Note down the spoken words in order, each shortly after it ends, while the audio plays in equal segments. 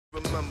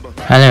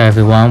Hello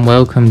everyone,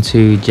 welcome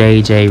to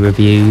JJ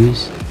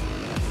Reviews.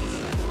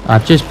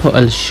 I've just put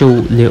a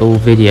short little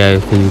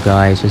video for you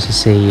guys just to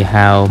see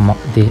how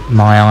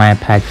my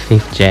iPad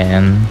 5th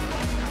gen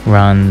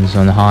runs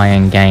on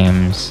high-end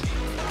games.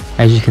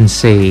 As you can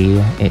see,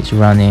 it's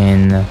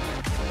running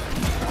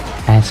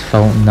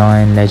Asphalt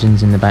 9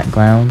 Legends in the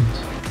background.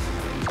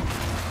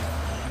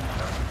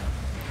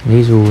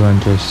 These are all on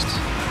just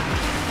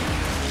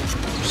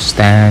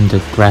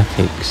standard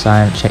graphics. I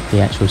haven't checked the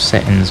actual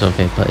settings of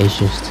it, but it's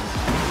just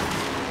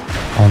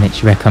on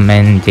its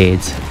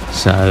recommended,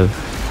 so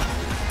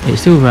it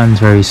still runs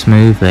very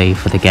smoothly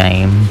for the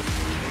game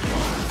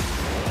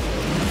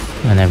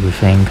and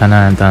everything. I know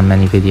I haven't done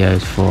many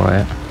videos for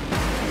it,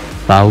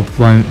 but I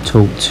won't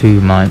talk too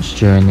much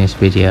during this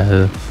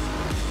video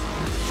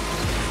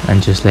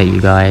and just let you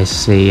guys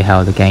see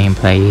how the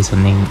gameplay is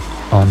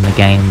on the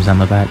games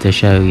I'm about to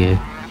show you.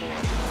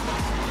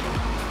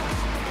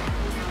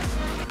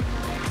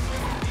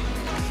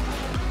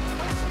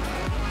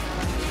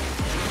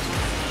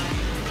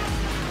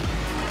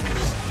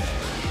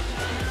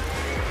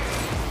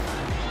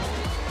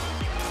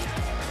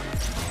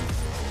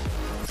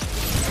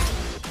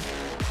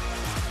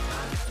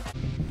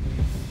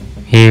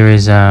 Here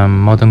is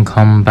Modern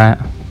Combat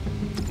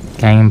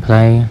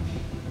gameplay.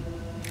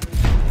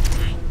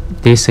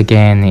 This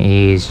again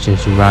is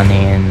just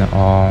running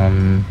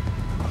on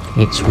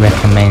its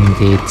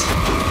recommended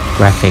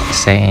graphic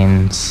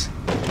settings.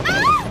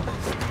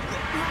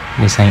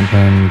 This ain't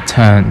been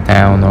turned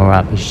down or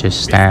up, it's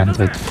just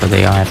standard for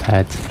the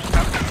iPad.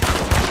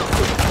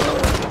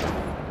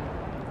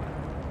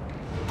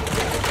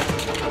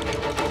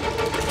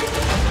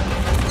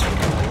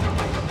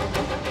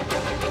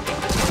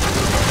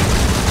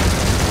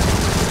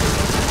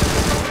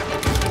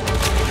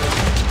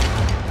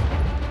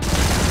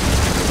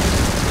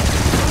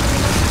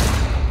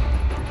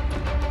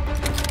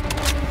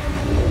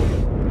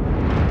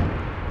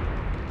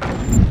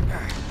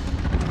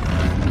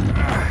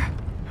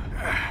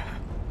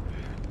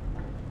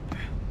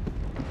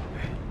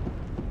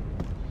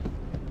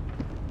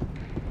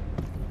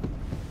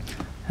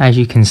 As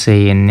you can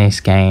see in this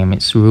game,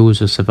 it's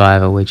Rules of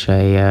Survival, which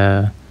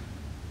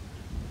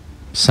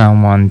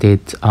someone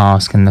did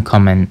ask in the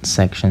comments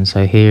section.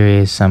 So here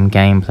is some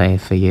gameplay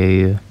for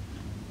you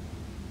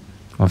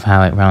of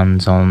how it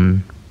runs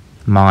on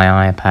my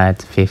iPad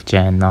 5th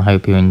gen. I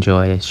hope you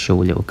enjoy this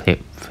short little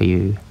clip for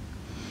you,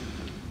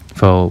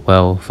 for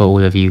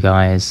all of you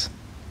guys.